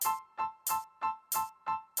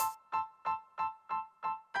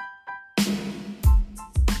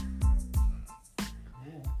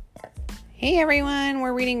Hey everyone,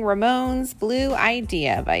 we're reading Ramone's Blue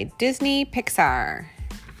Idea by Disney Pixar.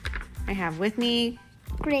 I have with me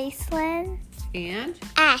Graceland and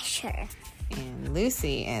Asher. And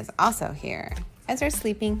Lucy is also here. Ezra's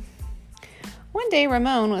sleeping. One day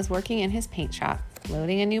Ramone was working in his paint shop,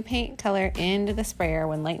 loading a new paint color into the sprayer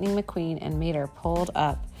when Lightning McQueen and Mater pulled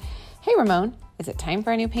up. Hey Ramone, is it time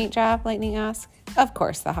for a new paint job? Lightning asked. Of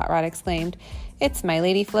course, the hot rod exclaimed. It's my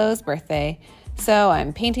Lady Flo's birthday. So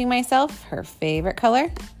I'm painting myself her favorite color,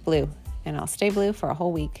 blue, and I'll stay blue for a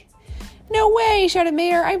whole week. No way, shouted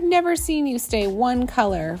Mater. I've never seen you stay one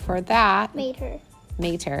color for that.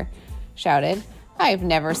 Mater shouted. I've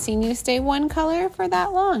never seen you stay one color for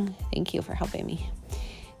that long. Thank you for helping me.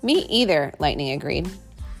 Me either, Lightning agreed.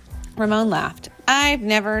 Ramone laughed. I've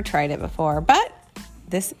never tried it before, but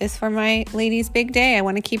this is for my lady's big day. I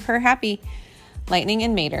want to keep her happy. Lightning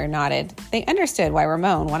and Mater nodded. They understood why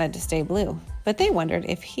Ramone wanted to stay blue, but they wondered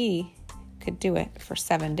if he could do it for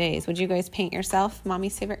 7 days. Would you guys paint yourself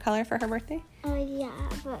Mommy's favorite color for her birthday? Oh, yeah,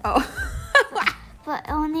 but... Oh. But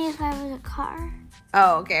only if I was a car.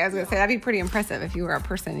 Oh, okay. I was going to say, that'd be pretty impressive if you were a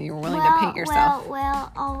person and you were willing to paint yourself.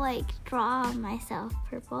 Well, I'll, draw myself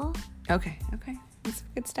purple. Okay. That's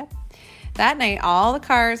a good step. That night, all the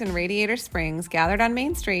cars in Radiator Springs gathered on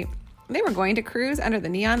Main Street. They were going to cruise under the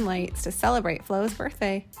neon lights to celebrate Flo's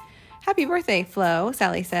birthday. Happy birthday, Flo,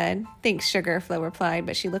 Sally said. Thanks, Sugar, Flo replied,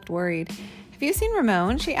 but she looked worried. Have you seen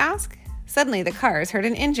Ramone? She asked. Suddenly, the cars heard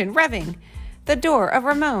an engine revving. The door of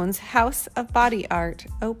Ramone's House of Body Art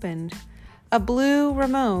opened. A blue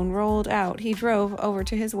Ramone rolled out. He drove over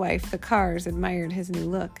to his wife. The cars admired his new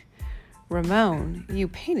look. Ramone, you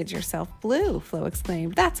painted yourself blue, Flo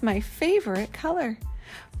exclaimed. That's my favorite color.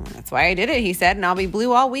 Well, that's why I did it, he said, and I'll be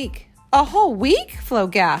blue all week. A whole week? Flo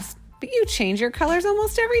gasped. But you change your colors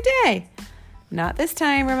almost every day. Not this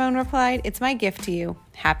time, Ramone replied. It's my gift to you.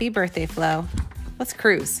 Happy birthday, Flo. Let's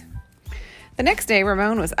cruise. The next day,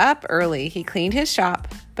 Ramone was up early. He cleaned his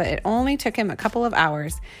shop, but it only took him a couple of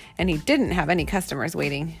hours, and he didn't have any customers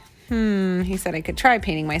waiting. He said I could try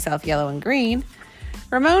painting myself yellow and green.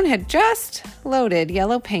 Ramone had just loaded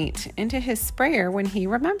yellow paint into his sprayer when he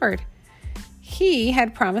remembered. He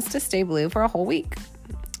had promised to stay blue for a whole week.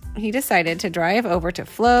 He decided to drive over to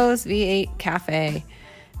Flo's V8 Cafe.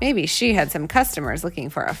 Maybe she had some customers looking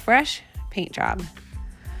for a fresh paint job.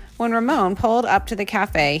 When Ramone pulled up to the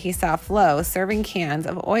cafe, he saw Flo serving cans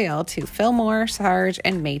of oil to Fillmore, Sarge,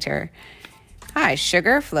 and Mater. Hi,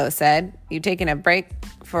 Sugar, Flo said. You taking a break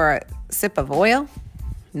for a sip of oil?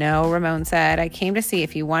 No, Ramone said. I came to see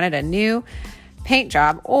if you wanted a new paint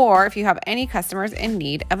job or if you have any customers in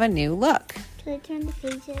need of a new look. Can I turn the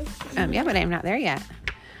pages? Yeah, but I'm not there yet.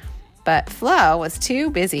 But Flo was too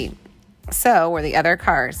busy. So were the other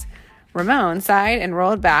cars. Ramone sighed and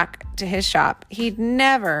rolled back to his shop. He'd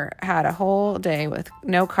never had a whole day with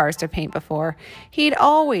no cars to paint before. He'd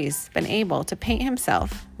always been able to paint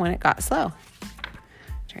himself when it got slow.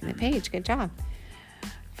 Turn the page. Good job.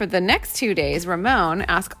 For the next 2 days, Ramone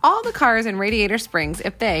asked all the cars in Radiator Springs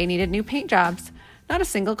if they needed new paint jobs. Not a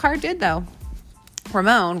single car did, though.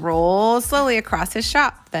 Ramone rolled slowly across his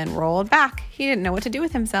shop, then rolled back. He didn't know what to do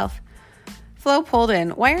with himself. Flo pulled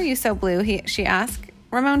in. Why are you so blue? She asked.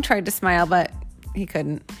 Ramone tried to smile, but he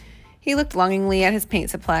couldn't. He looked longingly at his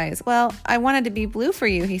paint supplies. Well, I wanted to be blue for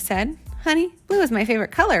you, he said. Honey, blue is my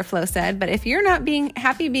favorite color, Flo said, but if you're not being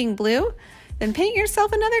happy being blue, then paint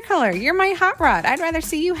yourself another color. You're my hot rod. I'd rather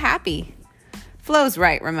see you happy. Flo's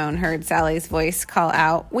right, Ramone heard Sally's voice call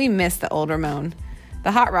out. We miss the old Ramone.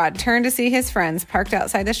 The hot rod turned to see his friends parked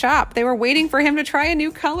outside the shop. They were waiting for him to try a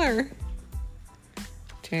new color.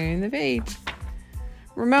 Turn the page.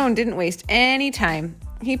 Ramone didn't waste any time.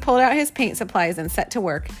 He pulled out his paint supplies and set to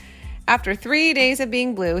work. After 3 days of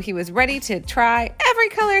being blue, he was ready to try every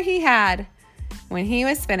color he had. When he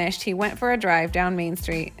was finished, he went for a drive down Main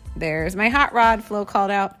Street. There's my hot rod, Flo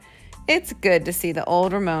called out. It's good to see the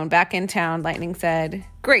old Ramone back in town, Lightning said.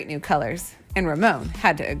 Great new colors. And Ramone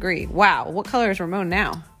had to agree. Wow, what color is Ramone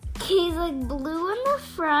now? He's blue in the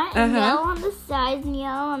front and yellow on the sides and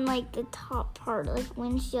yellow on the top part,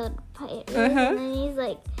 windshield part. And then he's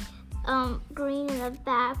green in the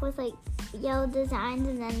back with yellow designs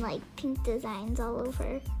and then pink designs all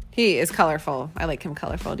over. He is colorful. I like him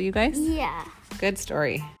colorful. Do you guys? Yeah. Good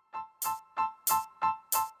story.